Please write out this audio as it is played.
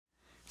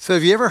So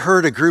have you ever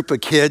heard a group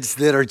of kids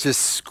that are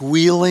just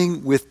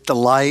squealing with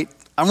delight?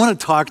 I want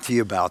to talk to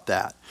you about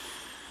that.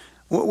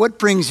 What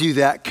brings you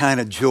that kind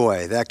of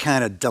joy, that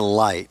kind of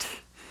delight?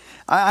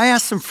 I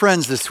asked some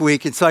friends this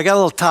week, and so I got a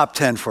little top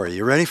 10 for you.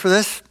 You ready for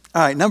this?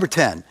 All right, number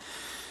 10.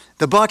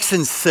 The Bucks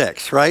in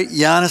 6, right?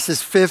 Giannis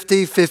is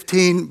 50,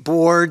 15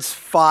 boards,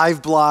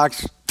 5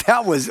 blocks.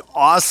 That was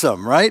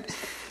awesome, right?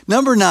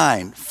 Number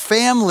 9,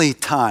 family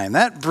time.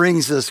 That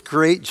brings us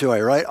great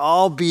joy, right?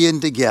 All being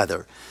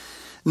together.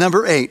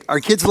 Number 8, our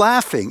kids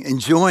laughing,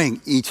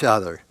 enjoying each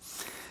other.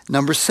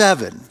 Number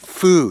 7,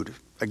 food,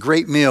 a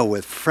great meal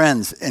with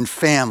friends and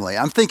family.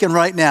 I'm thinking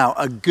right now,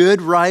 a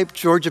good ripe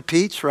Georgia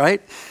peach,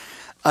 right?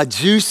 A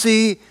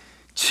juicy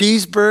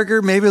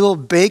cheeseburger, maybe a little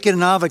bacon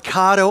and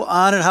avocado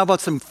on it. How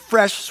about some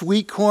fresh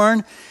sweet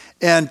corn?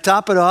 And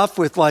top it off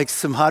with like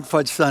some hot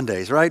fudge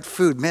sundaes, right?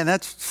 Food, man,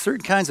 that's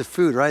certain kinds of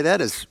food, right? That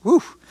is,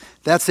 whew,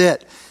 that's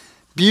it.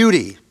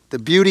 Beauty. The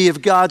beauty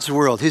of God's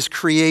world, his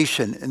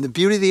creation, and the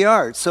beauty of the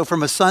arts. So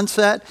from a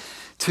sunset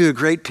to a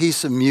great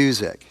piece of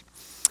music.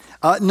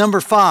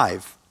 Number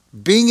 5,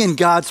 being in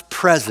God's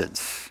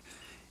presence,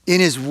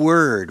 in his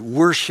word,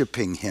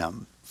 worshiping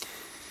him.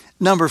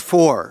 Number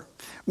 4,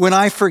 when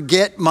I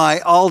forget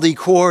my Aldi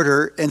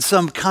quarter and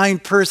some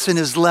kind person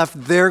has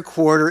left their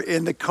quarter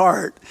in the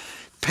cart,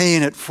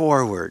 paying it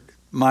forward,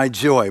 my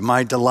joy,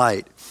 my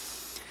delight.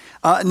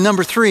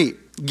 Number 3,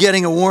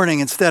 getting a warning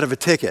instead of a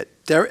ticket.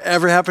 That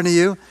ever happen to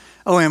you?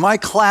 Oh, and my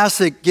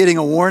classic getting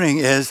a warning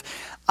is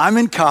I'm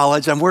in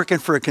college. I'm working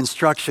for a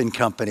construction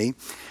company.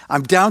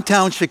 I'm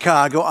downtown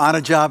Chicago on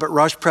a job at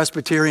Rush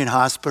Presbyterian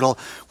Hospital.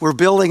 We're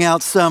building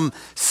out some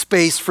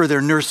space for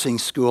their nursing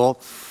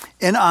school.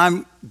 And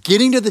I'm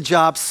getting to the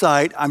job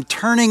site. I'm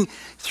turning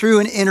through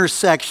an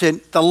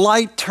intersection. The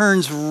light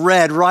turns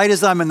red right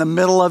as I'm in the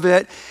middle of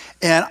it.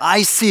 And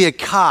I see a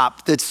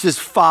cop that's just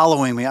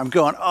following me. I'm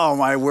going, oh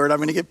my word, I'm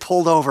going to get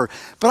pulled over.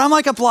 But I'm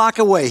like a block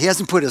away. He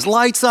hasn't put his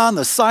lights on.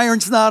 The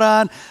siren's not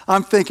on.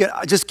 I'm thinking,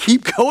 just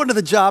keep going to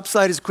the job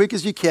site as quick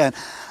as you can.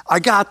 I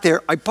got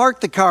there. I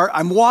parked the car.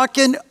 I'm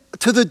walking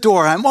to the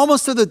door. I'm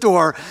almost to the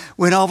door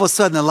when all of a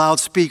sudden the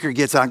loudspeaker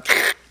gets on.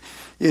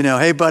 You know,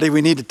 hey buddy,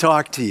 we need to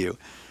talk to you.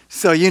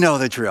 So you know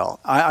the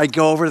drill. I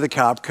go over to the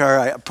cop car,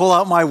 I pull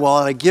out my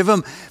wallet, I give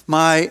him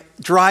my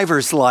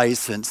driver's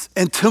license,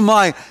 and to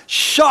my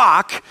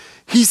shock,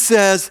 he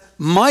says,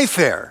 my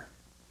fare.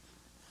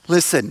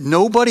 Listen,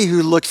 nobody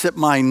who looks at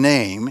my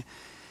name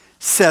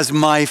says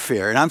my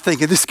fare, and I'm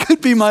thinking, this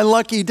could be my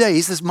lucky day.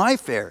 He says, my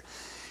fare.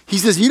 He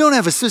says, you don't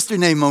have a sister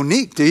named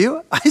Monique, do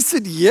you? I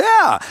said,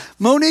 yeah,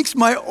 Monique's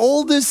my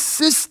oldest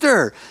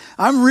sister.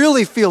 I'm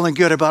really feeling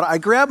good about it. I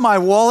grab my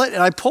wallet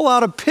and I pull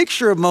out a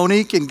picture of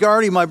Monique and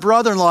Gardy, my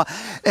brother-in-law,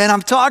 and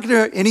I'm talking to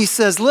her and he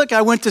says, look,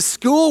 I went to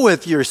school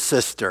with your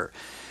sister.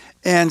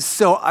 And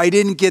so I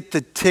didn't get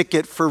the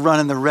ticket for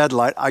running the red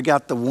light. I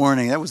got the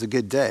warning. That was a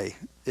good day.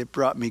 It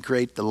brought me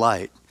great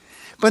delight.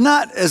 But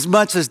not as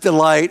much as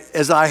delight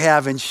as I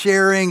have in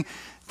sharing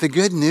the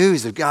good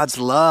news of God's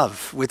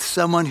love with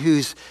someone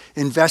who's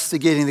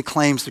investigating the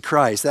claims to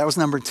Christ. That was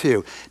number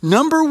 2.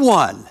 Number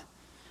 1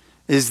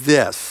 is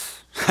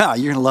this. You're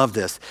going to love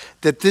this.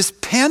 That this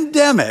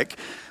pandemic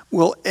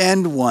will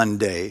end one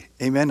day.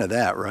 Amen to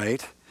that,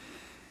 right?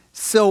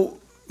 So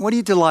what do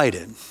you delight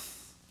in?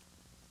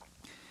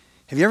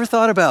 Have you ever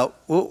thought about,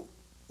 well,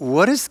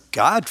 what does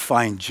God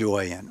find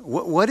joy in?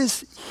 What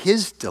is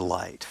his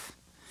delight?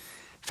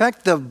 In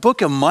fact, the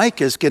book of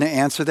Micah is going to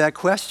answer that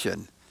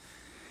question.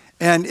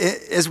 And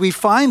as we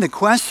find the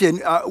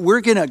question, we're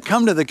going to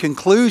come to the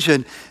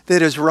conclusion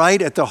that is right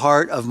at the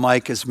heart of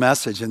Micah's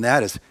message, and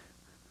that is,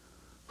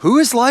 who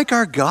is like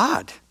our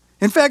God?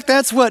 In fact,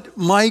 that's what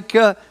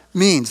Micah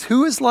means.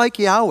 Who is like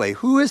Yahweh?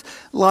 Who is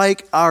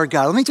like our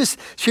God? Let me just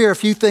share a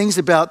few things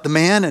about the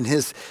man and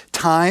his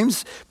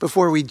times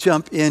before we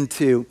jump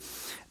into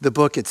the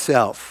book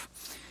itself.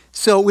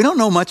 So we don't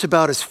know much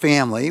about his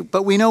family,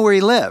 but we know where he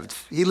lived.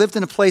 He lived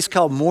in a place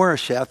called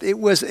Moresheth. It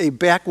was a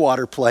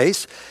backwater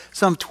place,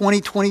 some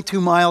 22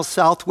 miles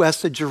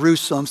southwest of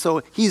Jerusalem.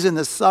 So he's in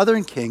the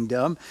southern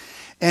kingdom,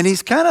 and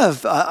he's kind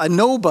of a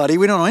nobody.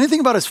 We don't know anything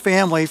about his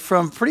family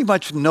from pretty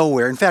much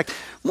nowhere. In fact,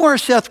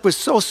 Moresheth was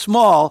so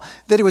small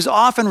that it was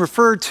often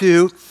referred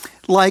to,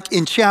 like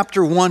in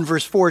chapter 1,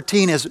 verse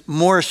 14, as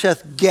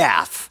Moresheth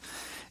Gath.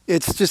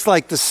 It's just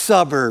like the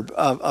suburb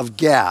of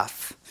Gath.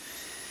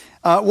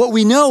 What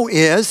we know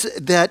is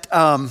that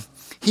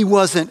he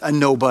wasn't a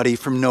nobody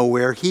from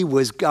nowhere. He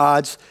was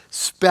God's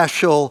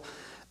special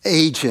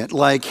agent,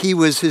 like he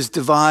was his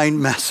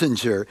divine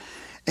messenger,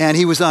 and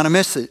he was on a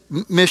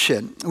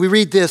mission. We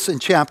read this in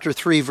chapter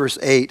 3, verse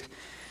 8.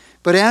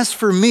 But as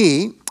for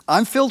me,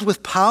 I'm filled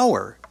with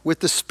power, with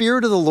the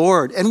Spirit of the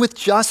Lord, and with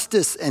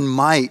justice and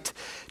might,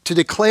 to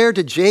declare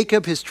to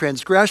Jacob his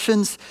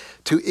transgressions,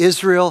 to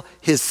Israel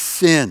his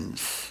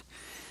sins.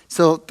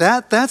 So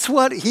that's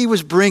what he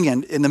was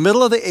bringing in the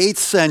middle of the 8th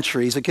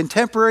Century. He's a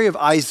contemporary of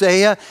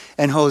Isaiah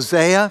and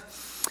Hosea.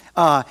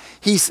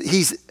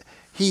 He's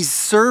He's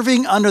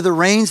serving under the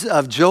reigns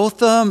of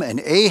Jotham and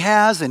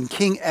Ahaz and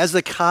King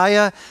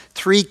Hezekiah,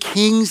 3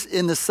 kings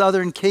in the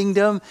southern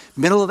kingdom,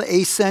 middle of the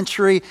 8th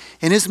century.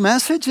 And his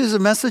message is a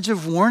message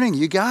of warning.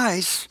 You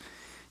guys,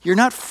 you're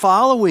not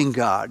following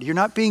God. You're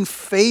not being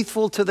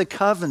faithful to the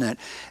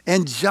covenant.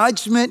 And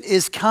judgment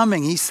is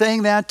coming. He's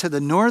saying that to the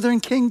northern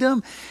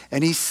kingdom,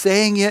 and he's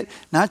saying it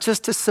not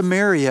just to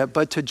Samaria,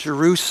 but to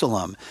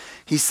Jerusalem.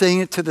 He's saying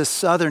it to the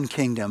southern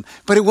kingdom.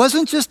 But it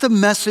wasn't just a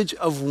message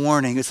of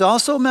warning. It's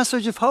also a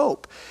message of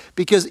hope.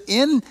 Because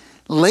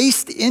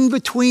laced in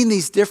between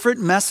these different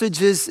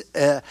messages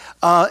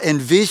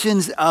and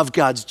visions of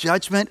God's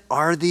judgment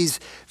are these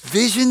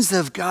visions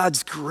of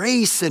God's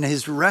grace and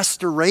his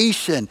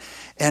restoration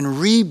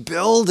and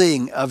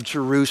rebuilding of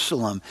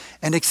Jerusalem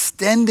and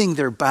extending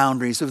their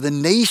boundaries, of the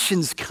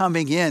nations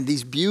coming in,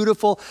 these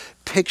beautiful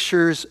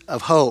pictures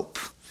of hope.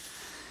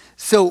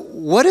 So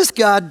what does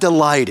God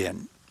delight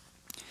in?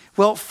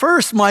 Well,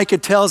 first, Micah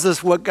tells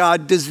us what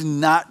God does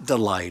not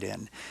delight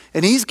in.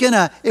 And he's going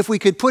to, if we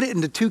could put it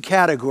into 2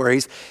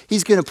 categories,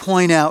 he's going to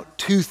point out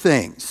 2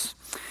 things.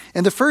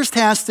 And the first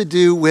has to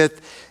do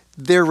with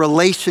their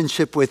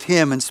relationship with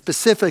him. And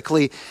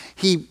specifically,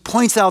 he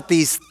points out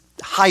these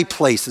high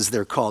places,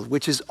 they're called,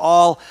 which is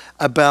all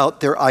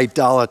about their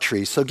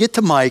idolatry. So get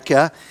to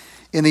Micah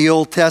in the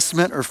Old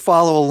Testament, or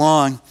follow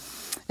along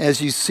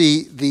as you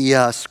see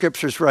the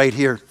scriptures right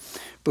here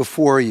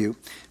before you.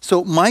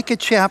 So Micah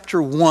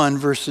chapter 1,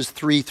 verses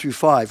 3 through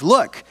 5.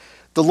 Look,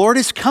 the Lord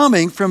is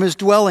coming from his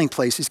dwelling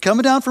place. He's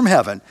coming down from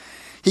heaven.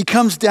 He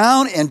comes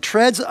down and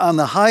treads on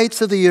the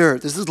heights of the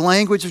earth. This is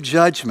language of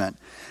judgment.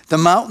 The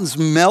mountains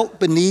melt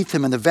beneath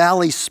him, and the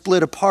valleys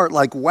split apart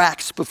like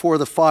wax before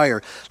the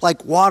fire,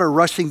 like water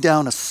rushing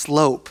down a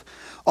slope.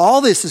 All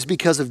this is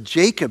because of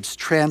Jacob's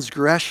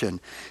transgression,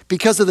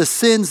 because of the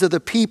sins of the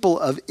people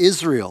of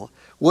Israel.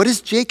 What is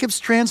Jacob's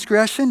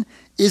transgression?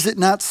 Is it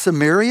not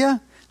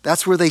Samaria?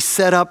 That's where they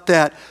set up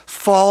that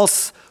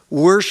false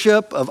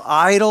worship of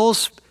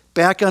idols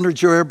back under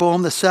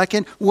Jeroboam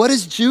II. What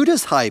is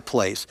Judah's high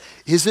place?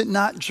 Is it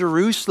not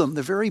Jerusalem,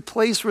 the very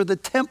place where the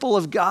temple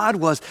of God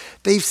was?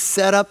 They've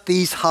set up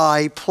these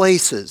high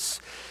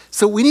places.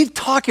 So we need to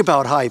talk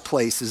about high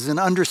places and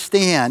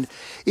understand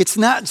it's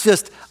not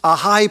just a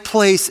high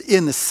place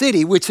in the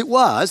city, which it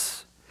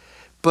was,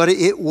 but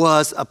it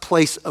was a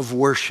place of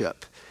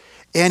worship.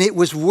 And it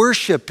was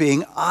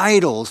worshiping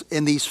idols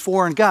and these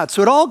foreign gods.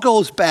 So it all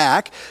goes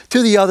back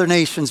to the other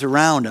nations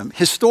around them.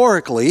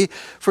 Historically,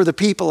 for the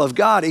people of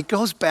God, it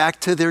goes back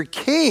to their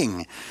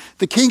king,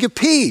 the King of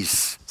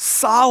Peace,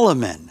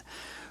 Solomon,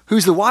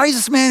 who's the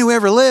wisest man who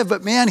ever lived,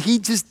 but man, he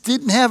just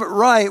didn't have it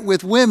right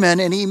with women,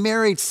 and he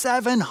married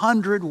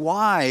 700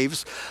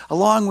 wives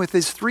along with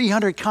his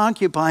 300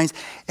 concubines,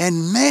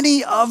 and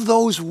many of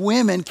those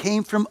women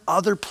came from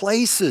other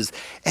places,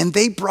 and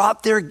they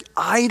brought their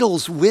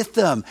idols with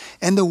them,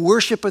 and the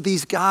worship of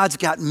these gods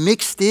got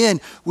mixed in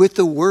with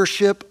the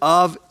worship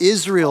of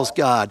Israel's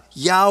God,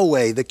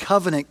 Yahweh, the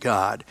covenant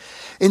God.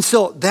 And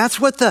so that's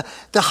what the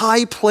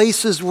high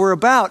places were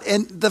about.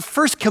 And the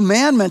first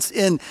commandments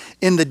in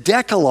the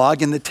Decalogue,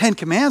 in the 10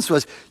 Commandments,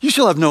 was, you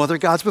shall have no other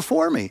gods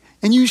before me.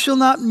 And you shall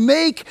not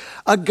make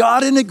a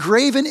god in a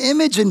graven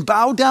image and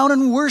bow down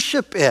and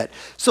worship it.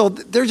 So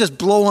they're just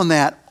blowing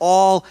that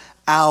all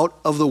out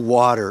of the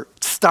water.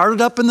 It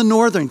started up in the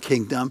northern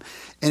kingdom,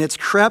 and it's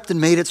crept and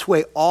made its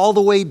way all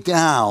the way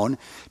down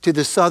to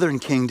the southern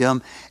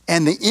kingdom.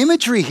 And the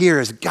imagery here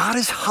is God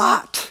is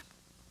hot.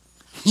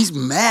 He's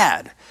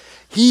mad.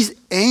 He's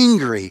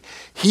angry.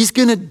 He's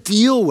going to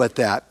deal with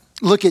that.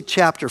 Look at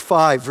chapter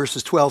 5,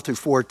 verses 12 through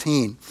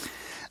 14.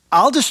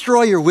 I'll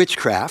destroy your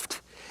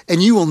witchcraft,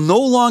 and you will no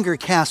longer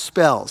cast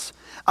spells.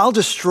 I'll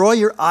destroy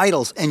your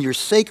idols and your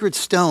sacred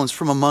stones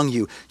from among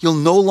you. You'll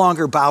no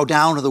longer bow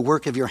down to the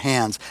work of your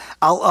hands.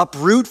 I'll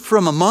uproot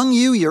from among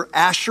you your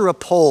Asherah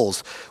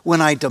poles when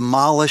I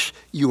demolish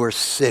your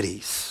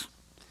cities.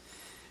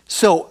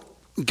 So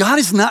God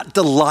is not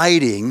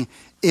delighting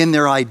in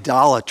their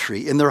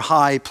idolatry, in their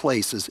high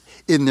places,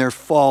 in their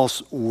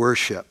false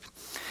worship.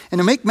 And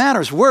to make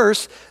matters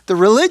worse, the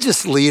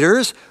religious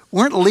leaders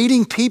weren't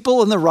leading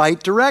people in the right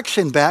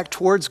direction back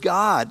towards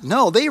God.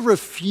 No, they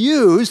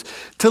refused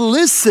to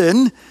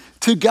listen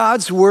to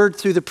God's word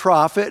through the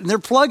prophet, and they're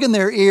plugging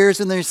their ears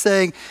and they're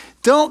saying,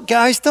 don't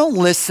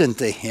listen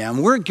to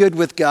him. We're good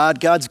with God.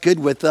 God's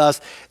good with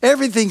us.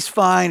 Everything's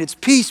fine. It's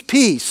peace,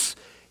 peace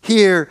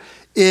here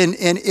in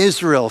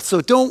Israel.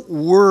 So don't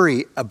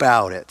worry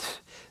about it.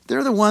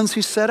 They're the ones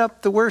who set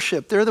up the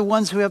worship. They're the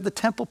ones who have the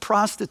temple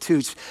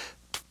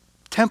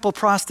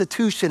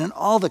prostitution and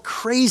all the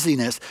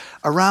craziness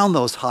around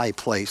those high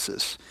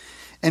places.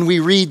 And we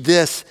read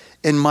this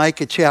in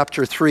Micah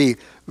chapter 3,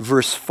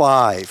 verse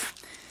 5.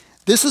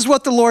 This is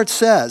what the Lord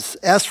says.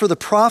 As for the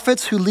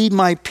prophets who lead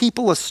my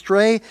people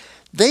astray,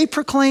 they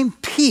proclaim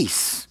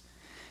peace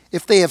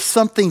if they have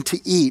something to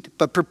eat,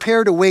 but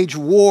prepare to wage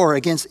war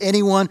against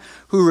anyone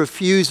who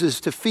refuses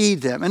to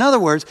feed them. In other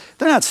words,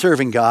 they're not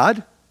serving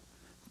God.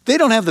 They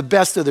don't have the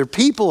best of their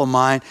people in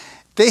mind.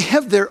 They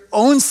have their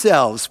own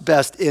selves'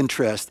 best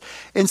interest.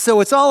 And so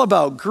it's all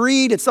about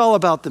greed, it's all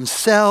about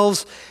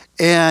themselves,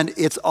 and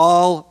it's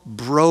all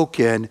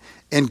broken,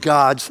 and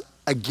God's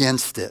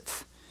against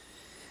it.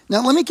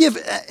 Now, let me give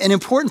an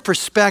important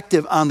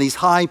perspective on these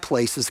high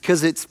places,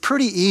 because it's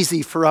pretty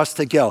easy for us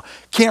to go,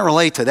 can't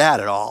relate to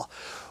that at all.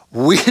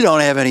 We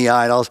don't have any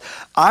idols.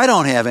 I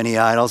don't have any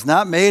idols,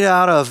 not made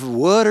out of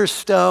wood or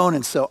stone,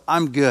 and so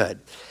I'm good.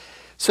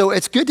 So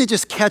it's good to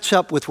just catch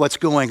up with what's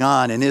going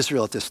on in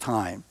Israel at this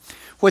time.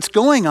 What's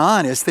going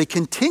on is they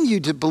continue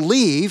to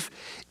believe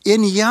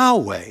in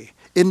Yahweh,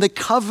 in the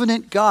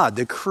covenant God,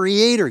 the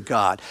creator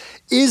God,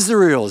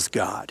 Israel's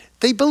God.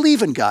 They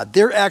believe in God.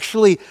 They're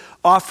actually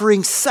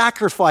offering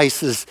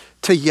sacrifices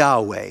to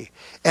Yahweh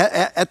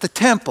at the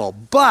temple,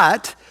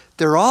 but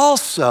they're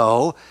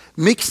also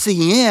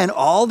mixing in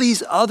all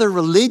these other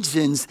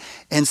religions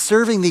and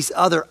serving these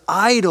other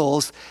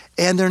idols,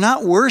 and they're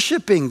not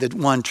worshiping the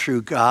one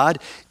true God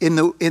in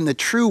the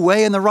true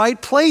way in the right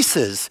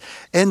places.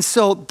 And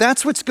so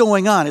that's what's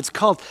going on. It's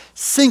called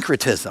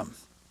syncretism.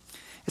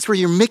 It's where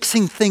you're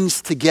mixing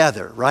things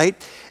together, right?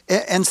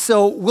 And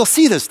so we'll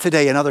see this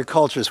today in other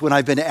cultures. When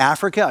I've been to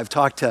Africa, I've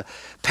talked to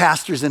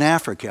pastors in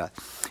Africa.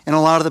 And a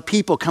lot of the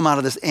people come out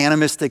of this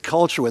animistic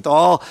culture with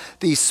all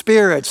these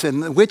spirits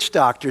and the witch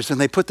doctors,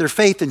 and they put their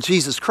faith in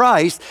Jesus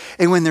Christ.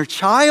 And when their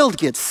child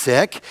gets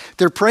sick,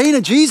 they're praying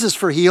to Jesus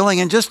for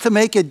healing. And just to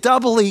make it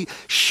doubly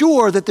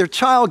sure that their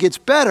child gets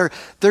better,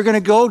 they're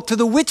going to go to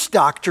the witch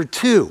doctor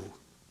too.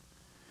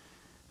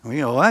 And we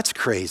go, well, that's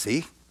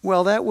crazy.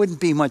 Well, that wouldn't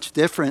be much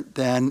different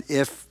than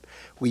if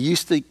we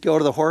used to go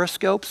to the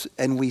horoscopes,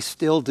 and we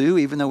still do,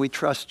 even though we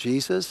trust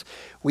Jesus.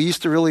 We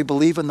used to really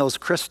believe in those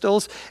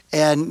crystals,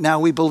 and now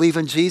we believe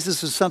in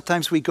Jesus, and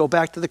sometimes we go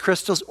back to the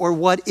crystals, or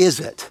what is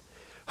it?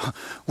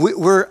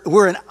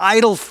 We're an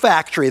idol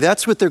factory.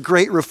 That's what the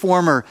great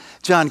reformer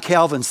John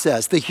Calvin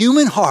says. The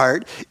human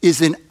heart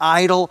is an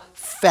idol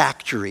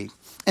factory.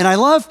 And I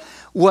love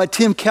what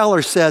Tim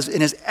Keller says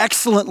in his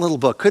excellent little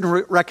book,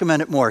 couldn't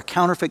recommend it more,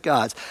 Counterfeit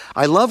Gods.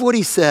 I love what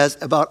he says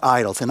about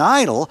idols. An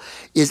idol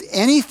is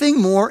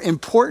anything more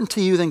important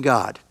to you than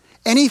God.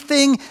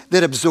 Anything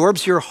that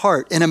absorbs your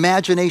heart and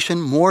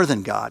imagination more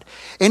than God.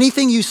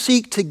 Anything you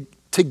seek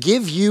to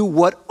give you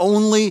what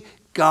only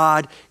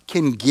God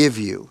can give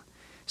you.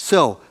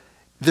 So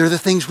they're the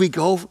things we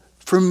go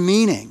for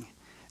meaning.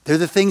 They're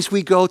the things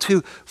we go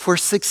to for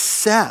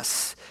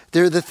success.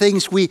 They're the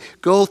things we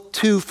go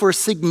to for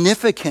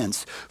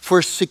significance,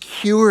 for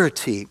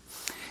security.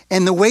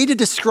 And the way to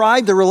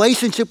describe the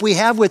relationship we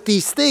have with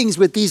these things,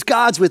 with these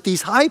gods, with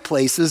these high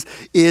places,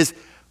 is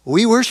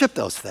we worship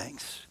those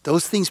things.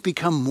 Those things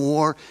become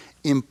more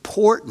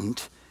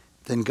important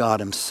than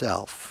God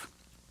himself.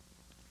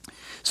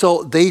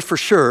 So they for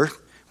sure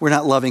were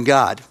not loving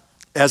God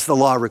as the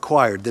law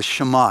required. The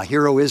Shema,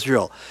 Hear, O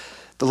Israel,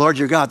 the Lord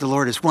your God, the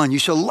Lord is one. You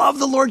shall love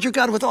the Lord your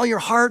God with all your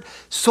heart,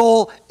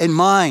 soul, and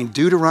mind.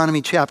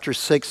 Deuteronomy chapter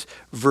 6,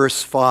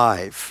 verse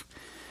 5.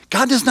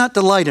 God does not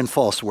delight in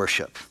false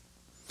worship.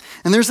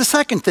 And there's a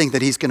second thing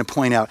that he's going to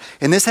point out,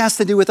 and this has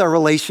to do with our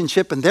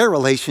relationship and their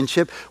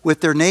relationship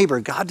with their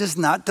neighbor. God does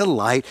not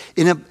delight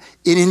in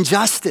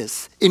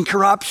injustice, in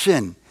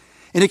corruption,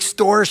 in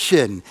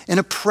extortion, in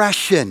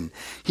oppression.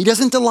 He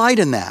doesn't delight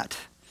in that.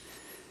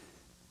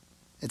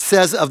 It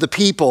says of the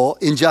people,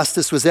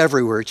 injustice was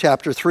everywhere.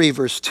 Chapter 3,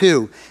 verse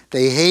 2,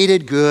 they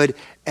hated good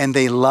and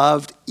they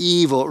loved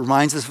evil. It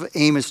reminds us of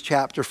Amos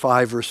chapter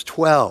 5, verse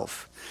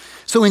 12.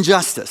 So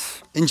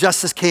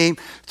injustice came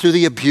through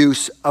the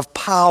abuse of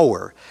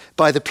power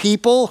by the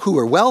people who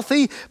were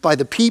wealthy, by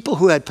the people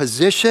who had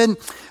position,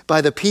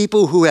 by the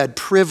people who had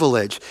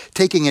privilege,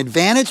 taking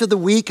advantage of the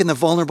weak and the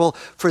vulnerable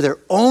for their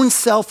own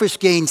selfish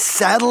gain,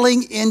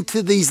 settling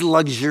into these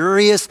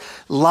luxurious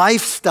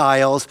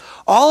lifestyles,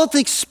 all at the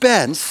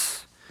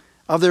expense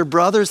of their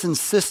brothers and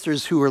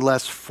sisters who were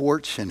less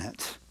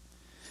fortunate.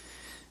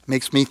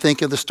 Makes me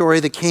think of the story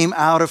that came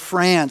out of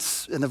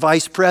France and the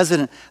vice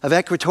president of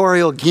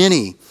Equatorial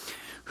Guinea,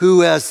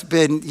 who has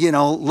been,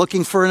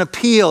 looking for an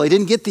appeal. He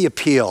didn't get the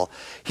appeal.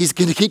 He's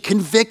going to get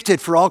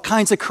convicted for all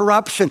kinds of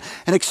corruption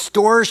and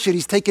extortion.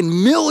 He's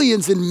taken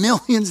millions and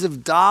millions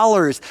of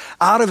dollars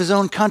out of his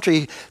own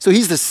country. So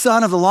he's the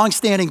son of the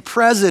longstanding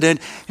president,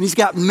 and he's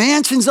got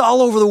mansions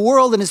all over the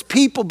world, and his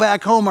people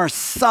back home are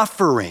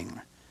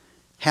suffering.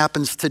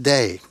 Happens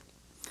today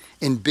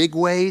in big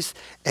ways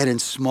and in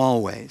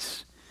small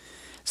ways.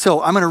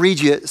 So I'm going to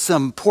read you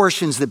some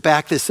portions that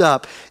back this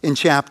up in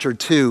chapter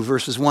 2,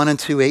 verses 1 and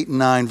 2, 8 and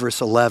 9, verse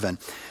 11.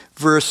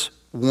 Verse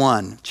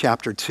 1,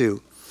 chapter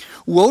 2.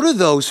 Woe to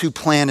those who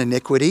plan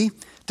iniquity,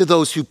 to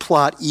those who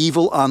plot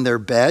evil on their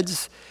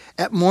beds.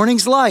 At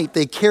morning's light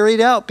they carry it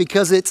out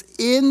because it's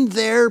in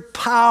their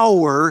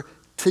power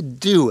to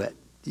do it.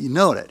 You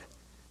note it.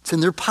 It's in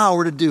their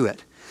power to do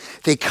it.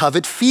 They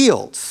covet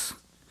fields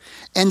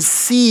and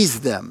seize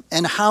them,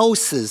 and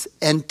houses,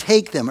 and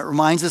take them. It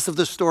reminds us of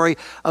the story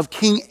of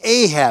King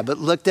Ahab. It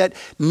looked at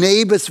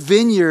Naboth's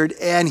vineyard,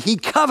 and he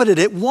coveted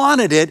it,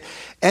 wanted it,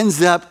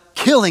 ends up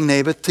killing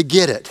Naboth to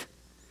get it.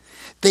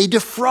 They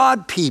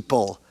defraud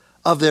people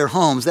of their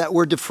homes. That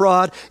word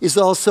defraud is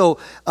also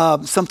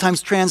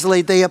sometimes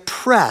translated, they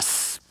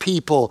oppress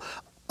people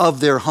of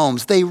their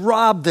homes. They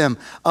rob them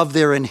of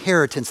their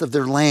inheritance, of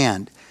their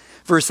land.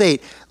 Verse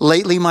 8,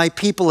 lately my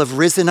people have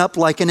risen up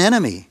like an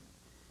enemy.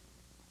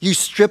 You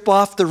strip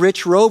off the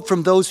rich robe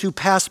from those who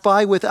pass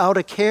by without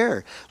a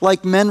care,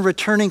 like men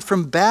returning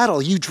from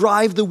battle. You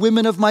drive the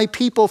women of my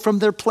people from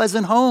their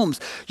pleasant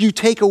homes. You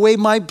take away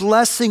my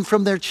blessing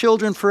from their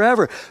children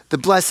forever. The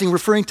blessing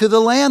referring to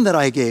the land that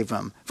I gave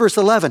them. Verse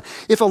 11,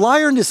 if a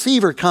liar and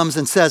deceiver comes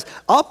and says,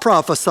 I'll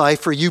prophesy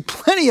for you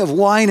plenty of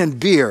wine and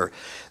beer,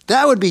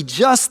 that would be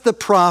just the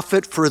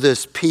profit for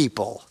this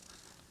people.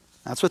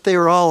 That's what they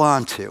were all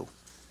onto.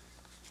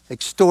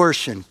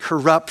 Extortion,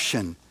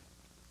 corruption,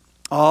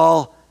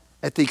 all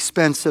at the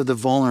expense of the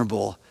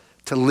vulnerable,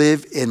 to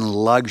live in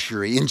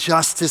luxury.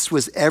 Injustice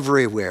was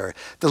everywhere.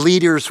 The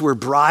leaders were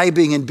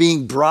bribing and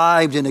being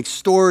bribed and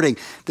extorting.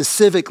 The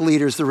civic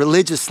leaders, the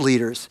religious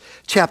leaders.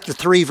 Chapter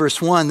 3,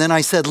 verse 1, then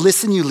I said,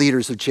 listen, you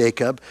leaders of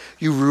Jacob,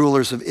 you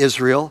rulers of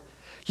Israel,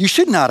 you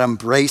should not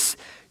embrace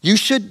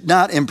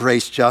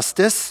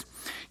justice.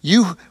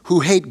 You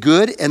who hate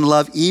good and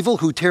love evil,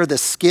 who tear the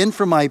skin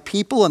from my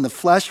people and the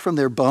flesh from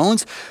their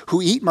bones,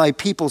 who eat my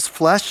people's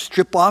flesh,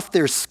 strip off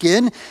their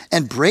skin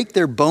and break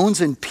their bones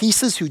in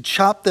pieces, who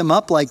chop them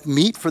up like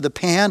meat for the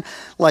pan,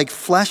 like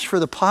flesh for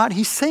the pot.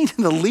 He's saying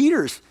to the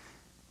leaders,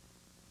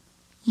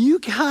 you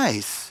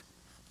guys,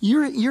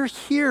 you're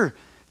here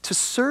to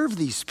serve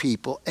these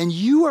people, and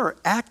you are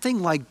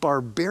acting like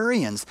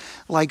barbarians,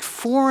 like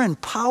foreign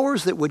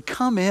powers that would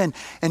come in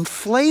and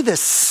flay the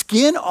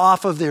skin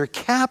off of their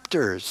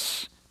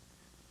captors.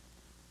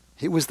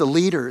 It was the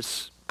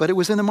leaders, but it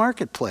was in the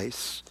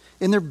marketplace,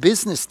 in their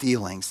business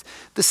dealings.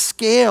 The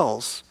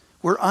scales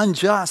were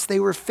unjust.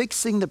 They were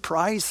fixing the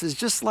prices,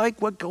 just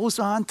like what goes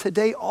on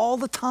today all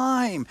the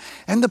time,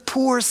 and the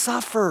poor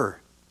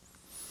suffer.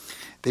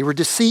 They were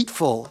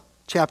deceitful.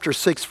 Chapter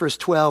 6, verse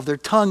 12, their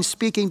tongue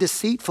speaking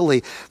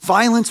deceitfully.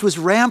 Violence was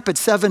rampant.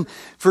 7,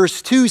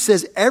 verse 2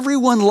 says,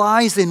 everyone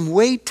lies in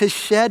wait to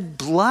shed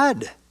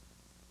blood.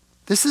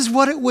 This is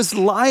what it was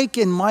like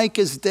in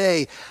Micah's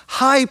day.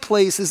 High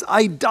places,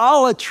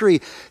 idolatry,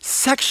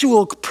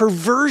 sexual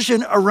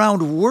perversion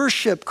around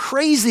worship,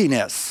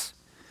 craziness,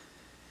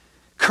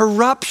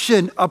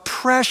 corruption,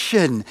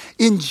 oppression,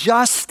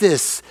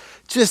 injustice,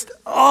 just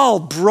all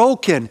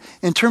broken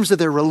in terms of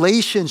their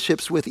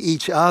relationships with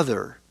each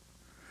other.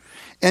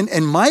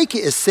 And Micah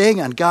is saying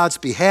on God's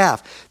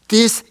behalf,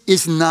 this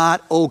is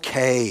not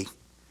okay.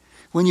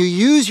 When you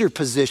use your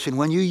position,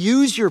 when you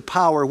use your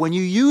power, when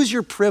you use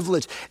your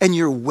privilege and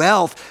your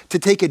wealth to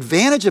take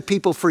advantage of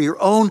people for your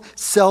own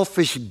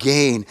selfish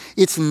gain,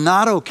 it's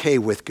not okay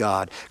with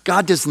God.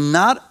 God does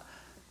not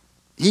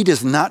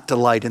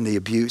delight in the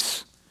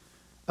abuse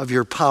of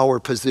your power,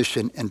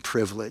 position, and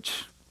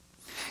privilege.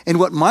 And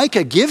what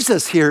Micah gives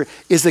us here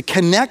is a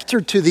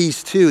connector to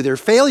these two. Their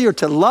failure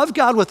to love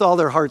God with all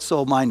their heart,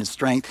 soul, mind, and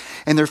strength,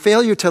 and their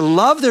failure to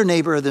love their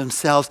neighbor or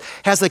themselves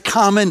has a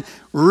common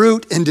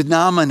root and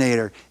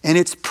denominator, and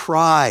it's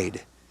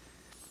pride.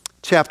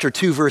 Chapter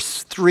 2,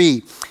 verse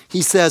 3,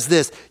 he says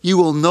this, you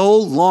will no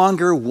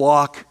longer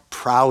walk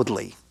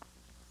proudly.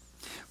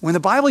 When the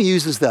Bible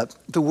uses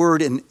the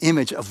word and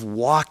image of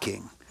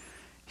walking,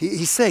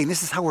 he's saying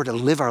this is how we're to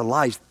live our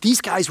lives.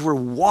 These guys were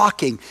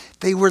walking.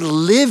 They were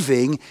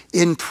living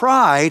in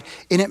pride,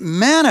 and it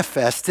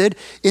manifested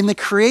in the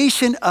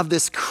creation of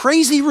this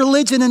crazy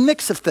religion and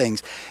mix of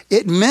things.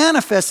 It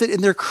manifested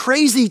in their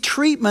crazy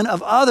treatment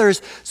of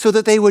others so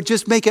that they would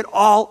just make it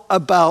all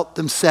about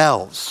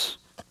themselves.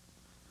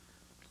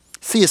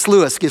 C.S.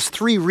 Lewis gives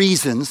 3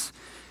 reasons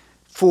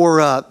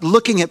for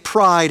looking at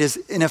pride as,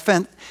 in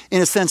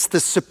a sense, the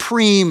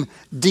supreme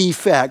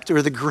defect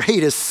or the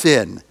greatest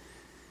sin.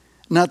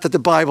 Not that the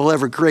Bible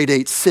ever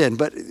gradates sin,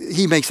 but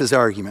he makes his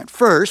argument.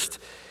 First,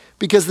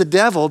 because the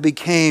devil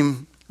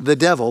became the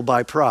devil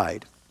by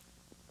pride.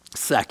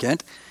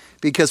 Second,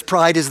 because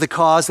pride is the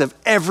cause of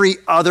every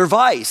other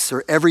vice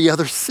or every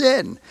other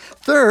sin.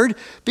 Third,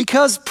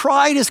 because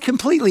pride is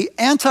completely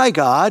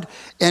anti-God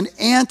and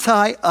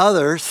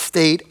anti-other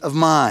state of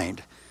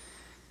mind.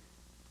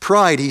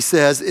 Pride, he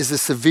says, is a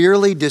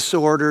severely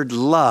disordered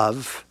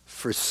love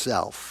for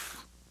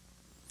self.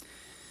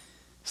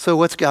 So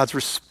what's God's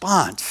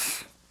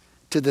response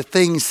to the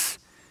things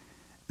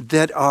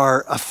that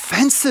are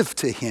offensive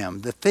to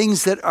him, the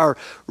things that are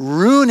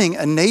ruining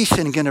a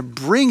nation, going to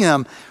bring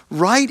them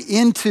right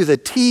into the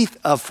teeth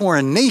of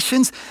foreign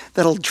nations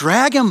that'll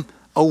drag them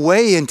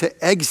away into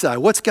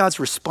exile? What's God's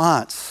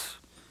response?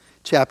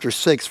 Chapter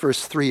 6,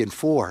 verse 3 and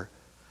 4.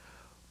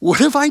 What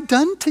have I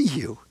done to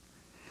you?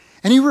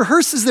 And he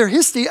rehearses their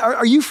history.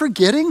 Are you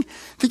forgetting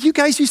that you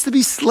guys used to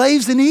be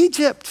slaves in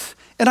Egypt?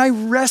 And I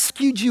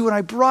rescued you and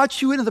I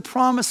brought you into the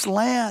promised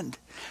land.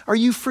 Are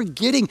you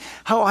forgetting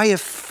how I have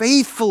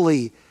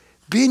faithfully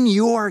been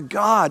your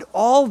God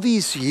all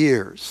these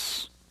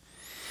years?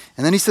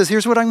 And then he says,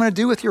 here's what I'm going to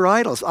do with your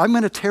idols. I'm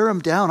going to tear them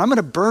down. I'm going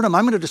to burn them.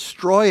 I'm going to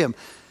destroy them.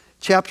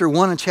 Chapter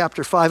 1 and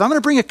chapter 5. I'm going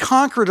to bring a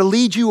conqueror to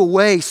lead you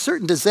away.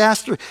 Certain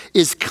disaster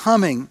is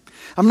coming.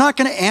 I'm not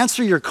going to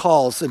answer your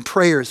calls and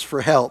prayers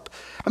for help.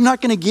 I'm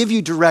not going to give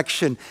you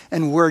direction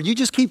and word. You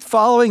just keep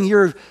following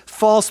your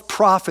false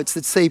prophets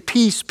that say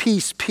peace,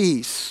 peace,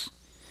 peace.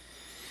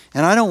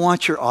 And I don't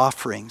want your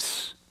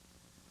offerings.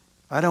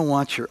 I don't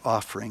want your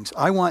offerings.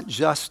 I want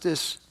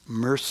justice,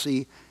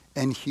 mercy,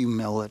 and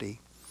humility.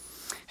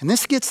 And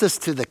this gets us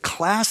to the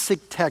classic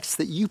text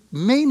that you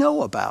may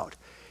know about.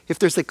 If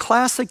there's a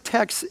classic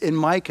text in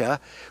Micah,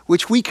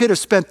 which we could have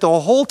spent the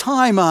whole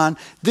time on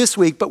this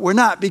week, but we're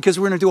not, because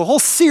we're going to do a whole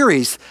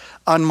series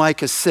on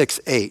Micah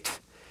 6:8.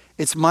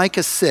 It's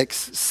Micah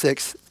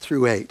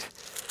 6:6-8.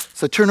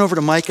 So turn over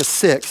to Micah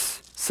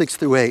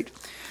 6:6-8.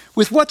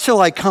 With what shall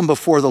I come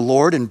before the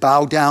Lord and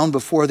bow down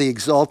before the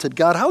exalted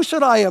God? How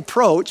should I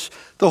approach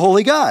the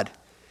holy God?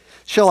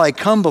 Shall I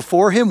come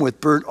before him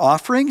with burnt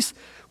offerings,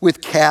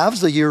 with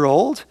calves a year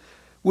old?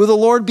 Will the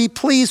Lord be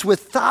pleased with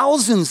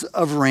thousands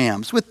of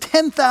rams, with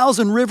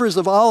 10,000 rivers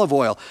of olive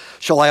oil?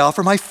 Shall I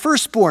offer my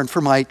firstborn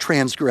for my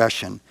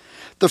transgression,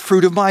 the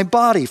fruit of my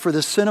body for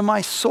the sin of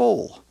my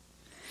soul?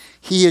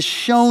 He has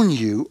shown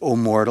you, O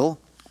mortal,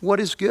 what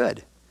is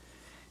good.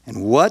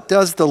 And what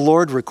does the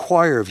Lord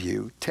require of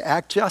you? To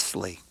act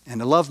justly and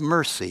to love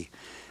mercy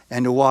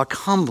and to walk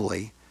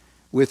humbly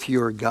with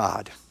your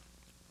God.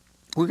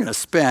 We're going to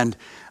spend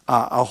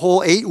a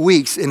whole 8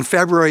 weeks in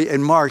February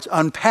and March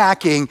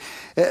unpacking.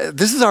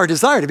 This is our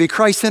desire, to be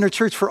Christ-centered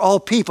church for all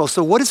people.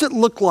 So what does it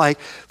look like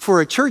for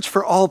a church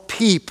for all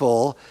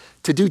people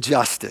to do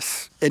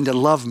justice and to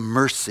love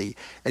mercy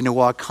and to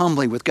walk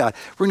humbly with God?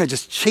 We're going to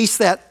just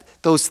chase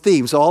those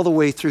themes all the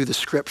way through the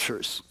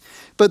scriptures.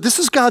 But this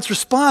is God's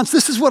response.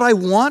 This is what I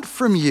want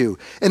from you.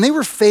 And they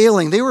were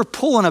failing. They were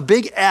pulling a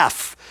big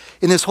F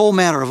in this whole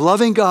matter of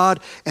loving God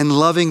and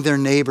loving their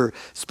neighbor,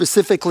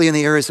 specifically in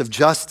the areas of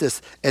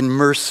justice and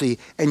mercy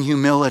and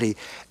humility.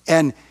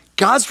 And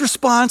God's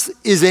response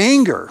is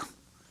anger.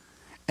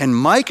 And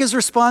Micah's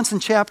response in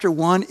chapter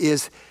 1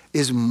 is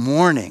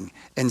mourning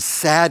and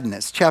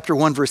sadness. Chapter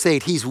 1, verse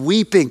 8, he's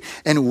weeping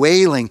and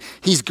wailing.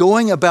 He's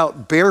going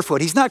about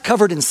barefoot. He's not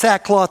covered in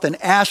sackcloth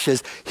and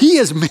ashes. He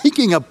is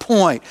making a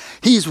point.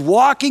 He's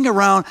walking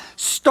around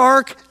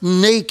stark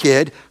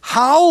naked,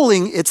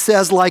 howling, it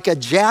says, like a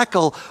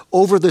jackal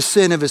over the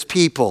sin of his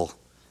people.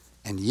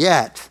 And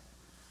yet,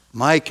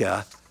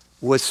 Micah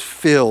was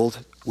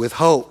filled with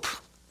hope.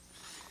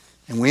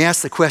 And we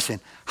ask the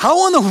question,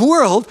 how in the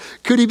world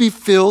could he be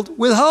filled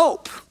with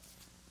hope?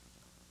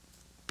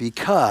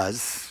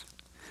 Because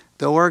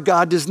though our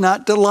God does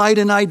not delight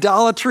in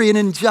idolatry and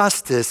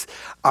injustice,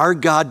 our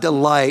God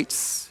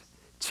delights,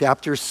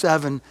 chapter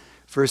 7,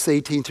 verse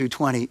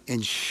 18-20,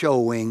 in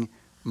showing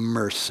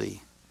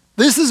mercy.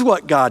 This is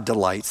what God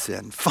delights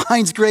in,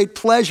 finds great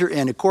pleasure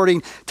in,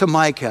 according to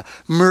Micah,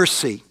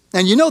 mercy.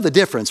 And you know the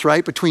difference,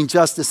 right, between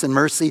justice and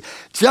mercy?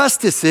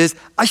 Justice is,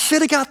 I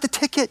should have got the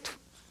ticket.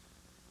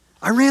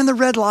 I ran the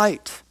red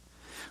light.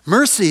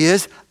 Mercy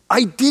is,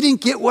 I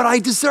didn't get what I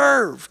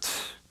deserved.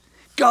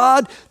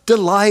 God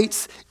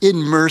delights in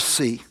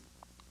mercy.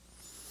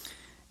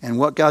 And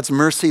what God's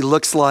mercy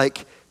looks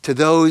like to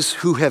those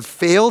who have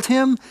failed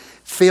him,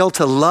 failed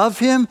to love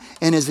him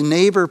and his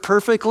neighbor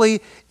perfectly,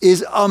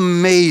 is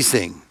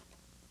amazing.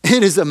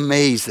 It is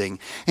amazing.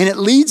 And it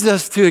leads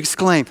us to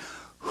exclaim,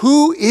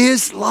 who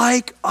is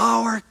like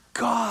our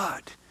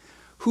God,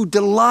 who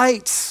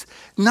delights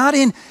not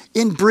in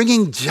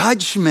bringing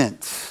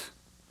judgment,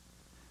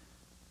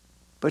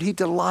 but he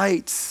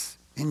delights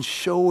in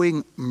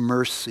showing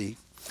mercy.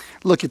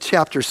 Look at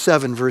chapter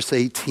 7, verse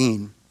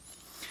 18.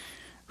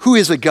 Who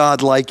is a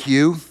God like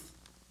you,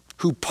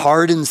 who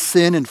pardons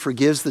sin and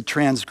forgives the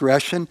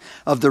transgression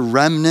of the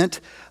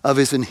remnant of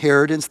his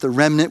inheritance? The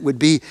remnant would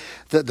be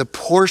the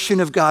portion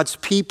of God's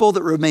people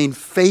that remain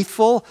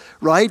faithful,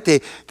 right?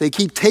 They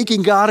keep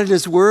taking God at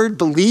his word,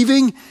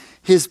 believing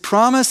his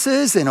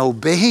promises and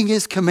obeying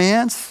his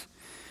commands.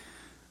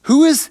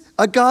 Who is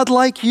a God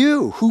like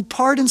you, who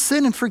pardons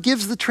sin and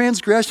forgives the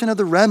transgression of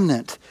the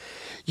remnant?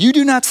 You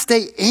do not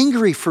stay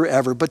angry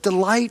forever, but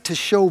delight to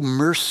show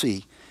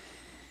mercy.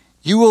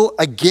 You will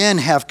again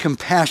have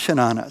compassion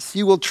on us.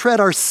 You will tread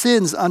our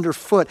sins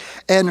underfoot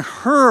and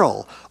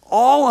hurl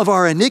all of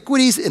our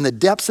iniquities in the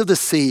depths of the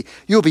sea.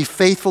 You will be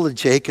faithful to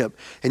Jacob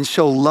and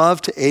show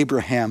love to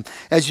Abraham,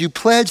 as you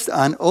pledged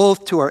on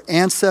oath to our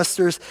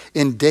ancestors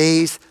in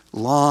days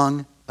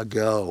long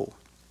ago.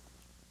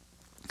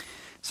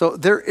 So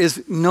there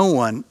is no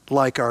one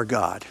like our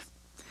God,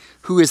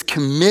 who is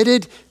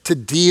committed to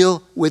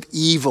deal with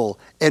evil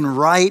and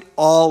right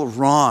all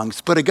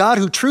wrongs. But a God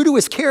who, true to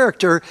his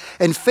character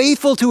and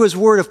faithful to his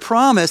word of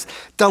promise,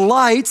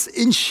 delights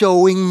in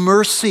showing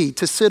mercy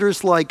to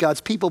sinners like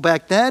God's people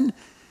back then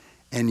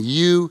and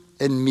you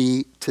and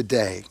me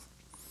today.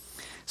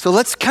 So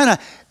let's kind of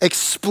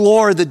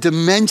explore the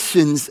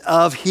dimensions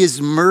of his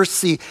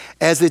mercy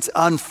as it's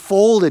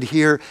unfolded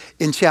here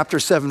in chapter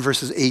 7,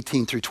 verses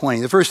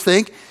 18-20. The first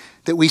thing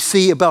that we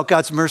see about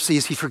God's mercy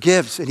is he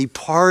forgives and he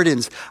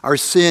pardons our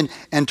sin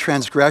and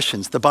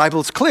transgressions. The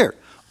Bible is clear.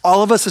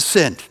 All of us have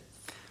sinned.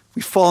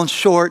 We've fallen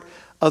short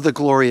of the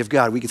glory of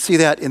God. We can see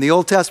that in the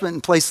Old Testament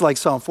in places like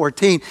Psalm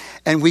 14,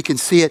 and we can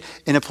see it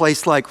in a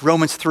place like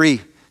Romans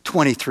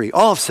 3:23.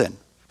 All have sinned,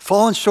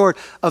 fallen short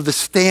of the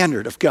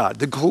standard of God,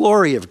 the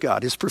glory of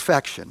God, his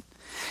perfection.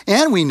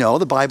 And we know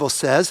the Bible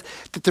says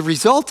that the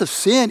result of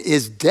sin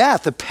is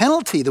death. The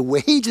penalty, the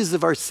wages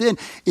of our sin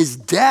is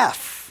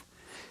death.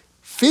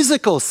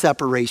 Physical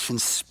separation,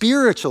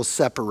 spiritual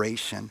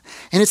separation.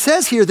 And it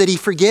says here that he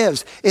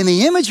forgives. And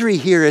the imagery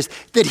here is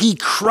that he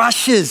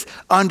crushes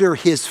under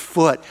his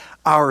foot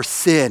our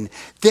sin,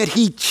 that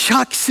he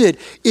chucks it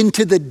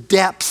into the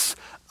depths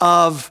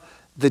of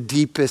the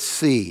deepest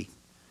sea,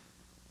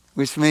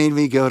 which made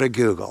me go to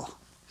Google.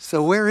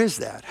 So where is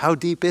that? How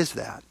deep is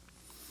that?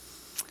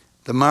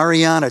 The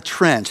Mariana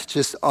Trench,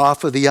 just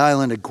off of the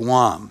island of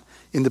Guam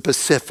in the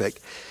Pacific.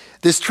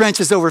 This trench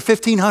is over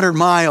 1,500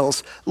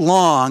 miles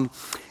long,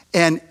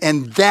 and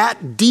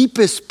that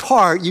deepest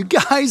part, you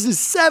guys, is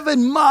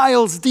 7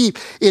 miles deep.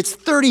 It's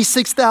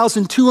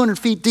 36,200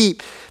 feet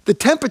deep. The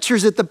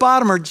temperatures at the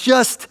bottom are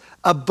just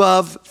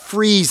above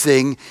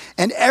freezing,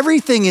 and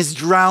everything is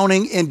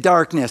drowning in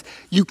darkness.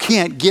 You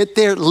can't get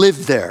there,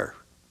 live there.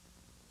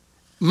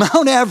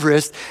 Mount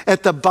Everest,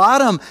 at the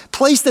bottom,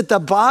 placed at the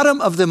bottom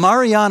of the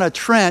Mariana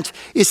Trench,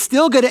 is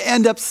still going to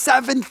end up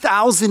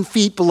 7,000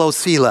 feet below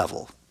sea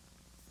level.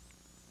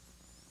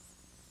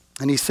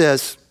 And he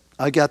says,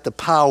 I got the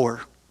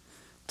power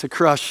to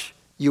crush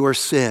your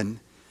sin,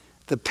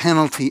 the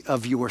penalty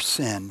of your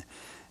sin,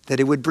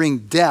 that it would bring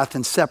death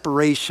and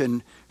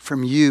separation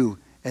from you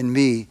and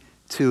me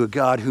to a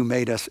God who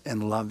made us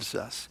and loves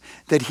us.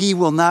 That he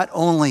will not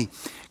only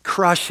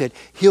crush it,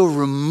 he'll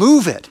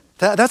remove it.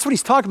 That's what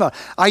he's talking about.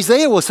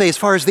 Isaiah will say, as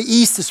far as the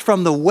east is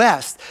from the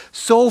west,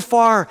 so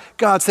far,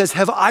 God says,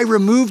 have I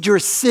removed your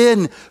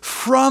sin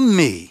from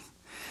me?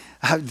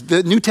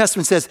 The New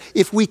Testament says,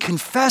 if we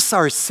confess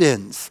our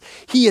sins,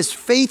 he is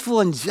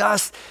faithful and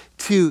just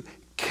to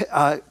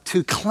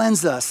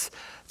cleanse us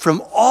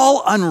from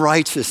all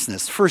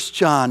unrighteousness. 1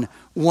 John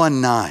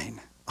 1:9.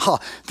 Oh,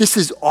 this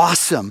is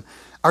awesome.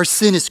 Our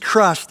sin is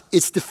crushed.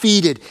 It's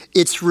defeated.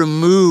 It's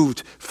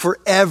removed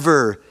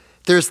forever.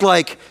 There's,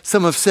 like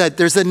some have said,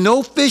 there's a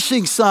no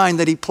fishing sign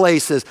that he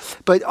places.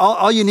 But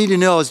all you need to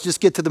know is just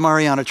get to the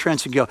Mariana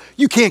Trench and go,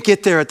 you can't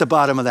get there at the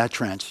bottom of that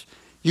trench.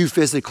 You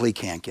physically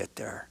can't get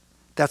there.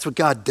 That's what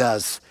God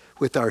does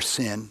with our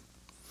sin.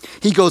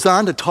 He goes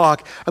on to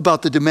talk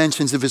about the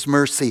dimensions of his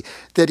mercy,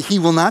 that he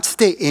will not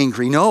stay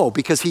angry. No,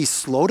 because he's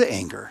slow to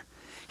anger.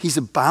 He's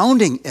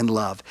abounding in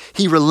love.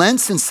 He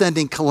relents in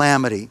sending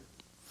calamity.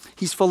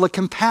 He's full of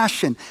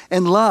compassion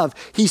and love.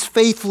 He's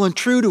faithful and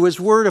true to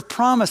his word of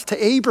promise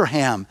to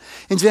Abraham.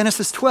 In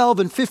Genesis 12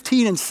 and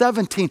 15 and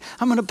 17,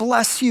 I'm going to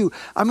bless you.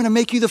 I'm going to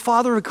make you the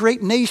father of a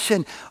great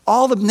nation.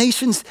 All the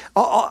nations,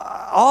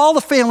 all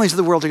the families of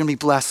the world are going to be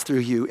blessed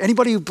through you.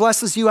 Anybody who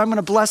blesses you, I'm going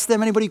to bless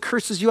them. Anybody who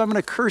curses you, I'm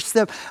going to curse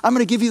them. I'm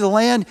going to give you the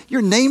land.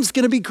 Your name's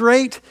going to be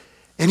great.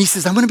 And he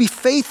says, I'm going to be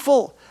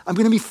faithful. I'm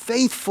going to be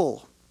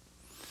faithful.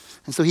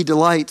 And so he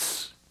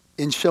delights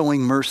in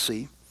showing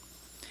mercy.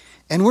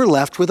 And we're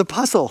left with a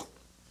puzzle.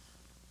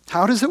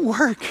 How does it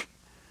work?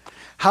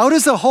 How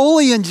does a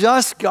holy and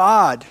just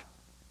God,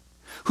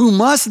 who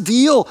must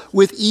deal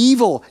with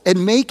evil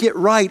and make it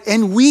right,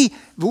 and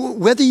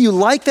whether you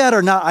like that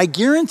or not, I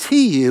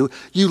guarantee you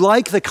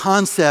like the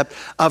concept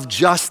of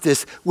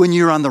justice when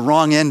you're on the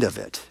wrong end of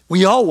it.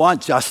 We all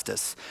want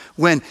justice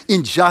when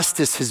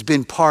injustice has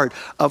been part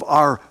of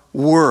our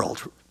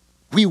world.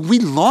 We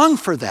long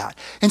for that.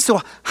 And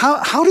so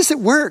how does it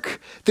work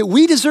that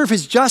we deserve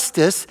his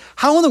justice?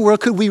 How in the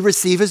world could we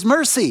receive his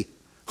mercy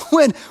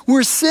when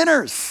we're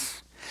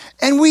sinners?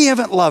 And we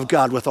haven't loved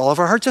God with all of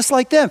our heart, just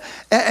like them.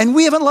 And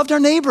we haven't loved our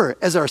neighbor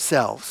as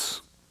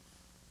ourselves.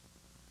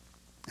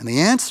 And the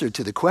answer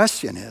to the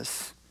question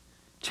is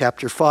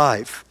chapter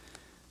 5,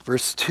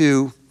 verse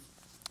 2,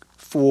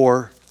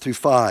 4 through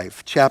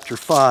 5. Chapter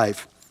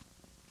 5.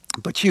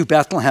 But you,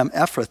 Bethlehem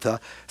Ephrathah,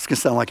 it's going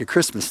to sound like a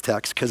Christmas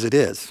text because it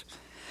is.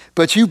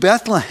 But you,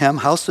 Bethlehem,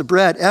 house of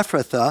bread,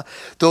 Ephrathah,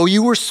 though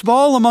you were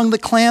small among the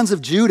clans of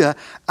Judah,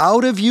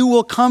 out of you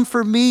will come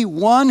for me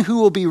one who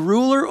will be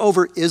ruler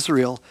over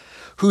Israel,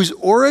 whose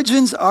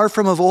origins are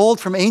from of old,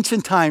 from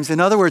ancient times. In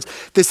other words,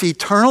 this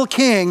eternal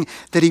king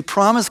that he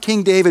promised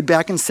King David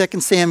back in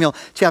 2 Samuel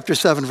chapter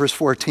 7, verse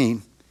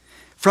 14.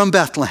 From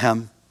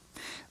Bethlehem.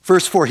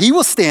 Verse 4, he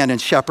will stand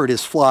and shepherd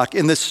his flock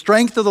in the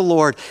strength of the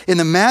Lord, in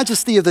the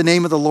majesty of the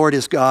name of the Lord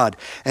his God,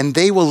 and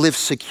they will live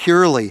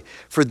securely,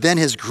 for then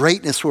his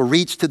greatness will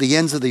reach to the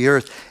ends of the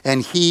earth,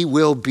 and he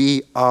will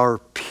be our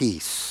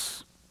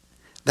peace.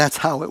 That's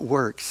how it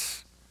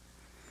works.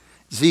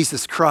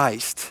 Jesus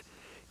Christ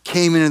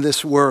came into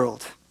this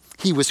world.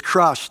 He was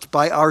crushed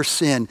by our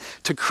sin,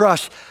 to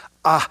crush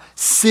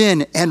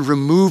sin and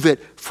remove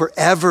it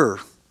forever.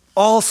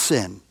 All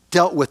sin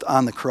dealt with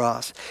on the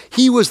cross.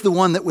 He was the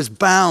one that was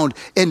bound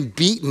and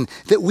beaten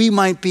that we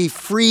might be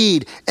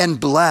freed and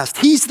blessed.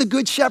 He's the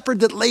good shepherd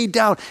that laid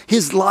down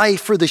his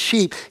life for the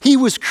sheep. He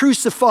was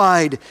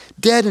crucified,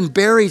 dead and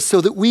buried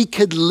so that we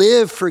could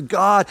live for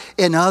God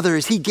and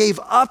others. He gave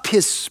up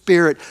his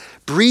spirit,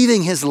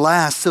 breathing his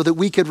last so that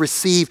we could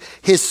receive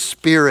his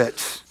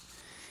Spirit.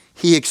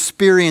 He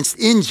experienced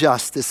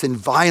injustice and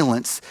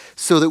violence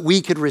so that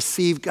we could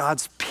receive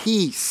God's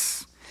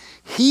peace.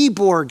 He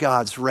bore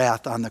God's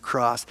wrath on the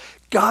cross.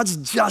 God's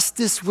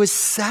justice was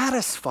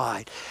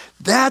satisfied.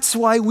 That's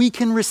why we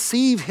can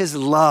receive his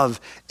love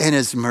and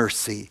his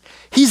mercy.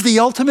 He's the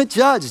ultimate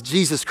judge,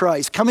 Jesus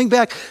Christ, coming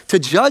back to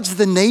judge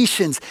the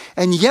nations.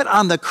 And yet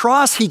on the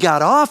cross, he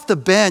got off the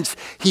bench.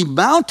 He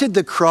mounted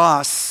the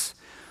cross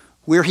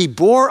where he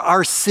bore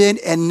our sin.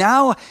 And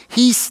now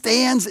he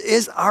stands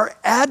as our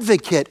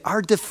advocate,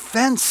 our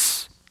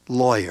defense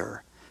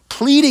lawyer,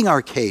 pleading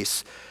our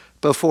case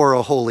before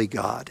a holy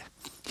God.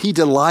 He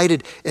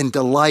delighted and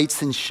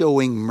delights in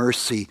showing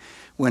mercy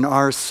when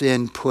our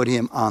sin put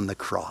him on the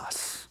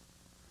cross.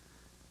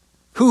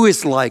 Who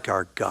is like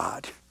our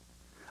God?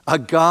 A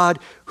God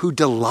who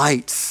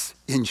delights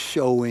in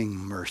showing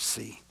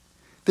mercy.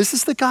 This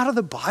is the God of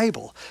the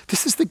Bible.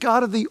 This is the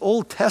God of the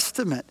Old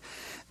Testament.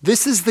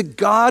 This is the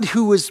God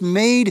who was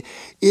made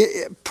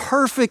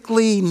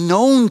perfectly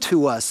known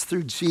to us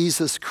through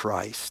Jesus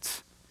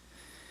Christ.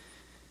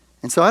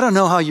 And so I don't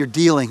know how you're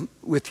dealing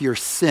with your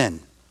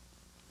sin,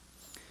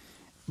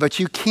 but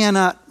you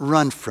cannot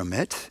run from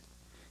it.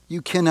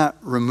 You cannot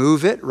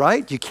remove it,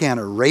 right? You can't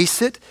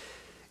erase it.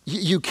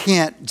 You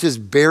can't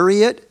just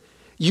bury it.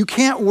 You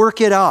can't work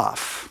it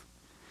off.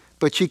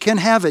 But you can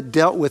have it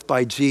dealt with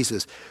by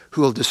Jesus,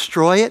 who will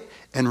destroy it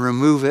and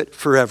remove it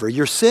forever.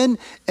 Your sin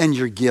and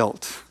your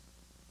guilt.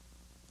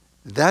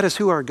 That is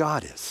who our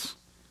God is.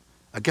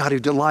 A God who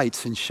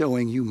delights in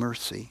showing you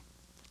mercy.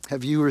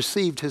 Have you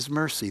received his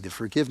mercy, the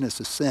forgiveness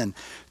of sin,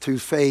 through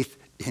faith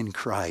in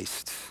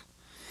Christ?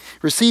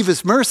 Receive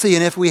his mercy,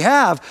 and if we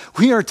have,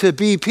 we are to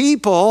be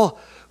people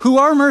who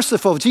are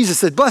merciful. Jesus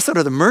said, blessed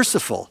are the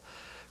merciful,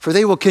 for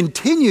they will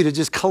continue to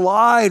just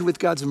collide with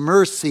God's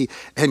mercy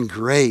and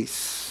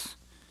grace.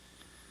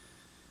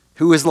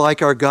 Who is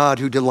like our God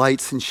who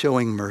delights in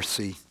showing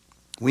mercy?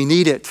 We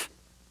need it.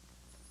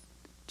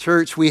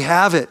 Church, we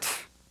have it.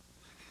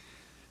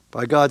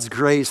 By God's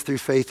grace through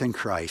faith in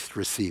Christ,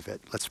 receive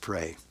it. Let's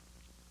pray.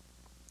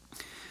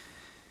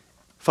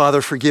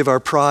 Father, forgive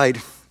our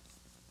pride.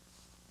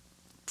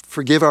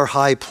 Forgive our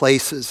high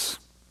places,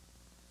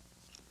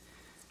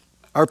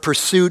 our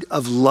pursuit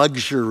of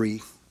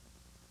luxury,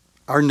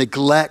 our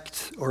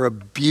neglect or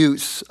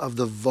abuse of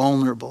the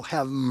vulnerable.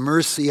 Have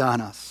mercy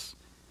on us.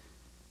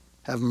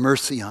 Have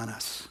mercy on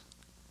us.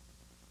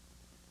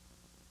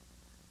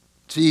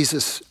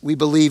 Jesus, we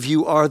believe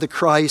you are the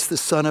Christ, the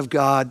Son of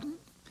God,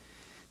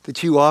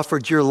 that you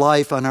offered your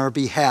life on our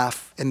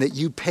behalf and that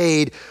you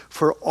paid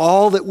for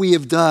all that we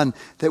have done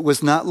that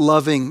was not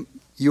loving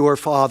your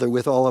Father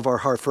with all of our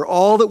heart, for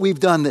all that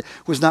we've done that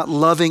was not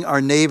loving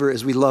our neighbor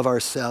as we love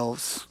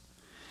ourselves.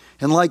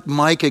 And like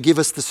Micah, give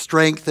us the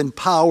strength and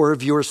power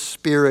of your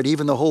Spirit,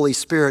 even the Holy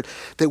Spirit,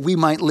 that we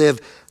might live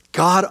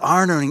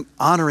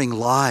God-honoring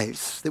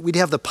lives, that we'd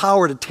have the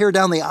power to tear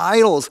down the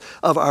idols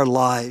of our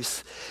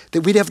lives,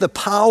 that we'd have the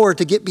power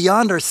to get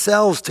beyond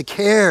ourselves, to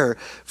care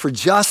for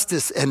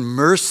justice and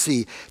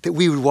mercy, that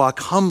we would walk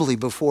humbly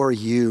before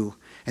you,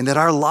 and that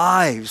our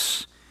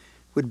lives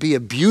would be a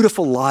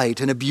beautiful light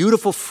and a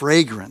beautiful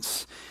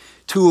fragrance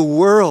to a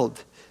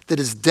world that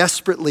is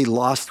desperately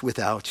lost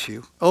without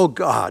you. Oh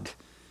God,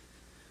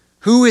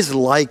 who is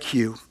like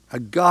you? A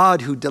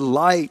God who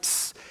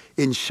delights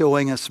in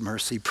showing us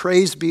mercy.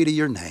 Praise be to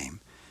your name.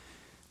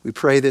 We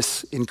pray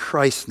this in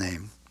Christ's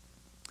name.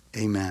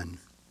 Amen.